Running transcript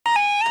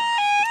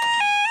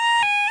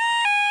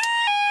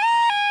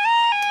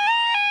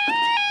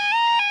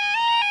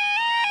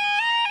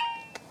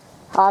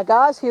Hi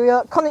guys, here we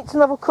are at Conington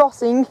level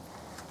crossing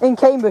in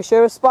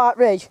Cambridgeshire at Spark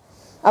Ridge.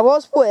 I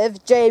was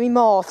with Jamie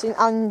Martin,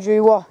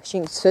 Andrew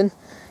Washington,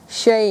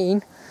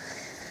 Shane,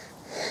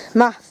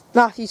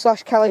 Matthew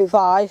 / Kelly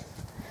 5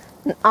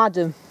 and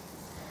Adam.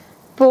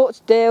 But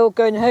they're all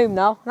going home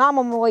now, and I'm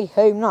on my way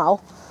home now,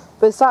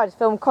 but decided to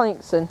film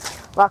Conington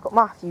like what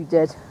Matthew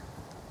did.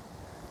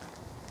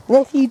 And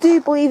if you do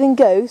believe in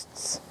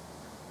ghosts,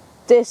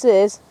 this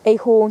is a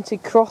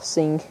haunted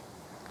crossing,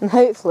 and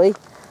hopefully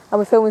I'll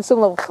be filming some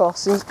level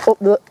crossings up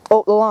the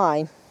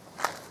line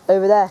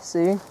over there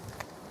soon.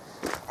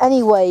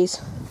 Anyways,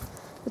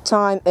 the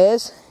time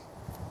is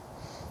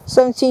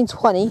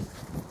 17:20,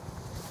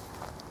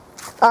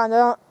 and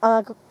I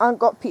haven't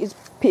got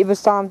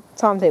Peter's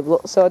timetable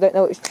up, so I don't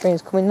know which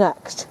train's coming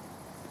next.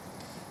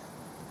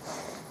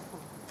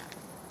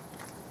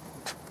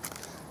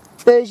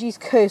 Those East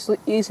Coast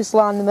use this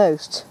line the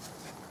most.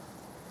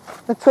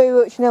 I pretty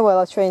much know where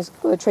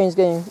the train's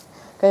going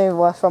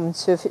where from,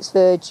 so if it's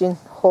Virgin,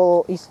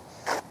 Hull, East...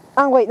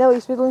 And wait, no,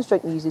 East Midlands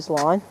don't use this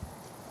line.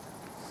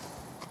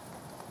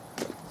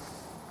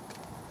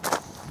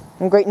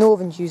 And Great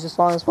Northerns use this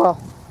line as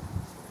well.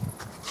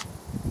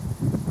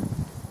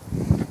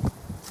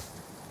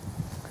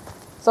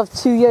 So I have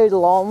 2 Yoda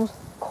alarms,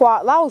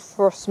 quite loud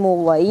for a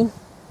small lane.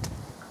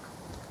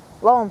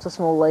 Alarm's a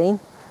small lane,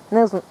 and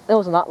it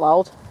wasn't that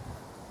loud.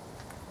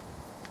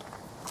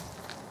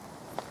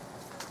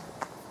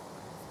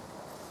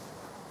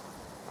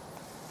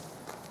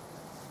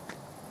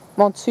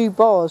 I'm on 2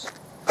 bars.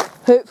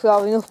 Hopefully I'll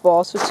have enough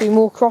bars for 2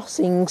 more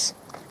crossings.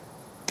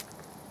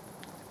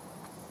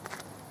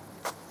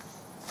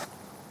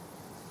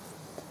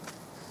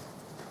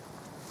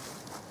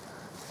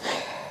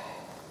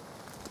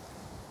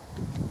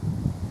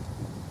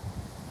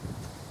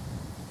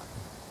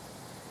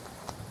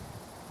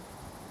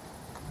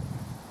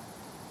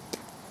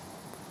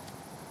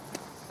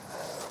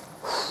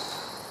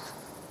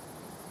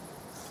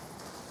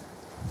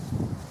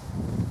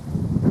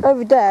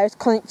 Over there is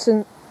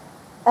Conington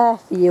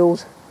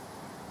Airfield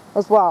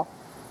as well.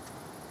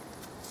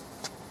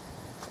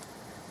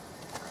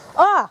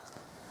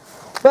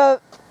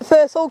 But the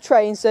first Hull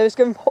train service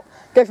go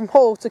from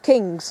Hull to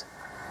Kings.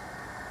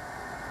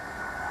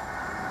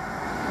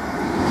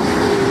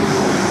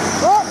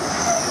 Oh,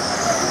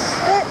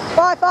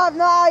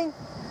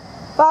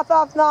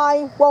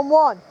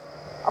 55911.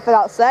 I think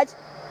that said.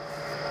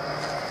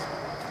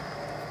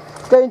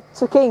 Going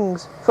to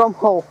Kings from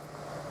Hull.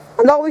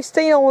 And are we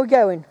staying or we're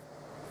going?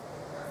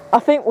 I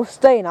think we're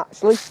staying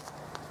actually.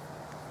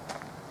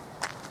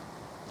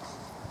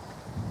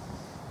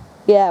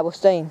 Yeah, we're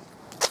staying.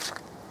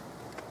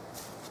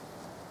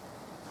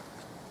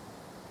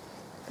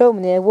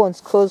 Filming here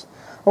once because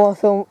I want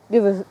to film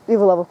the other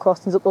level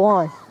crossings up the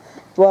line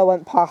where I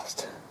went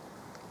past.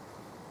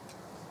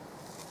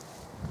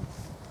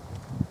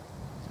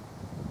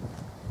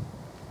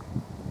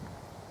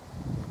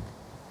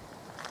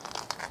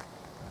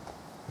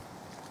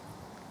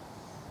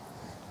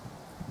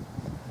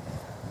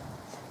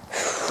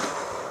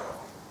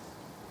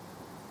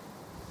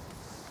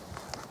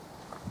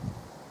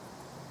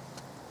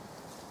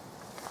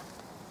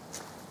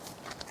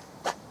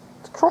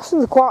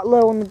 Crossings are quite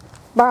low on the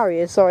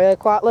barriers, sorry, they're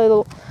quite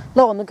low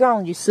on the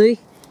ground, you see.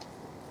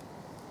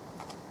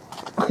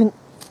 I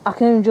can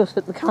only just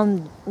fit the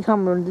camera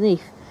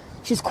underneath,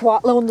 which is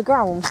quite low on the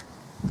ground.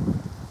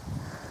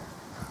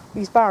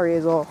 These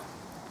barriers are.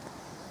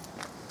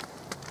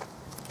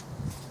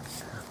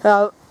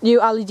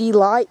 New LED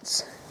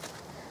lights,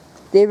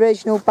 the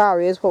original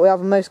barriers, what we have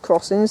on most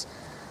crossings.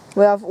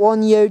 We have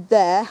 1 Yoda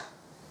there,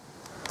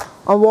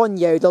 and 1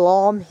 Yoda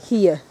alarm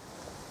here.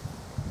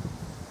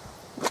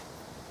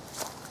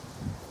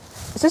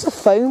 Is this a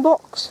phone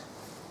box?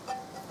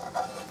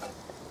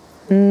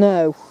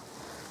 No.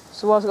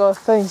 So why's it got a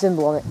phone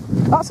symbol on it?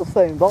 That's a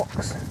phone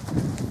box.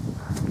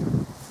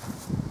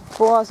 But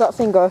why has that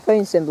thing got a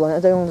phone symbol on it? I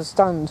don't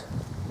understand.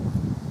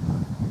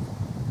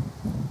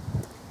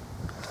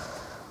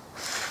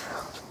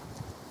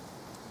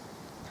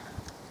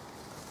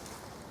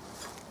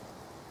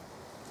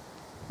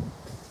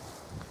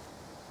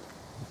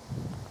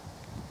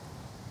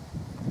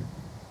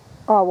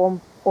 Oh,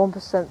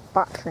 1%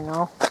 battery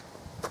now.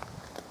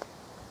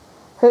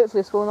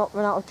 Hopefully this will not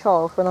run out of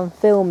charge when I'm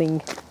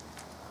filming,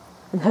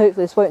 and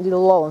hopefully this won't do the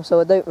alarm so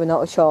I don't run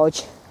out of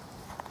charge.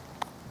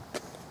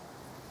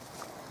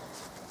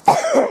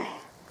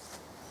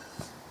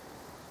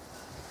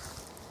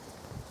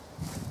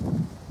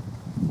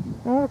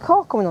 There's a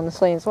car coming on this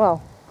lane as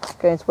well,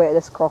 going to wait at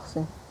this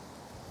crossing.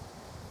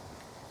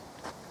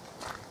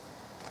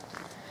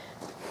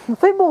 I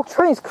think more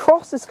trains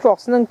cross this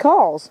crossing than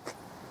cars.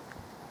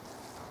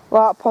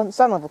 Like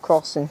Conington level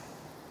crossing.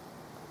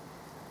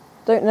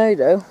 Don't know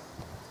though.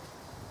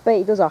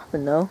 Bet it does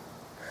happen though.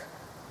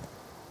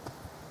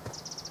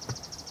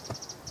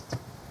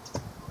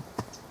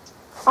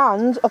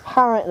 And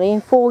apparently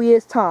in 4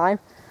 years' time,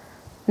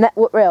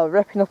 Network Rail are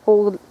ripping up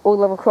all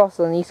level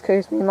crossing on the East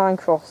Coast Main Line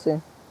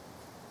crossing.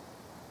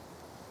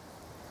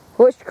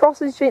 Which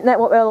crossings do you think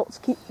Network Rail ought to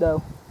keep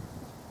though?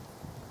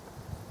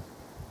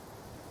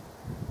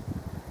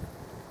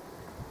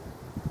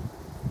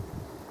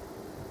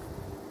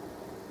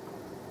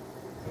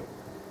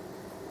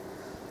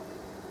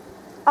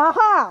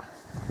 Aha!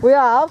 We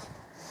have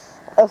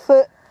a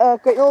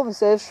Great Northern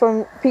service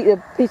from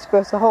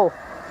Peterborough to Hull.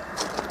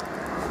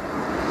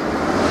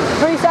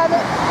 37,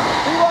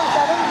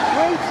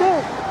 317,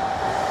 32,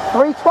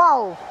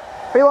 312,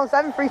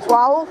 317,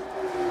 312.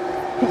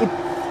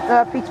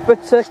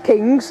 Peterborough to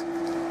Kings.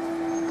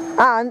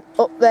 And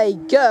up they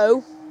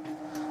go.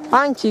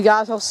 Thank you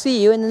guys, I'll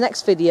see you in the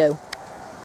next video.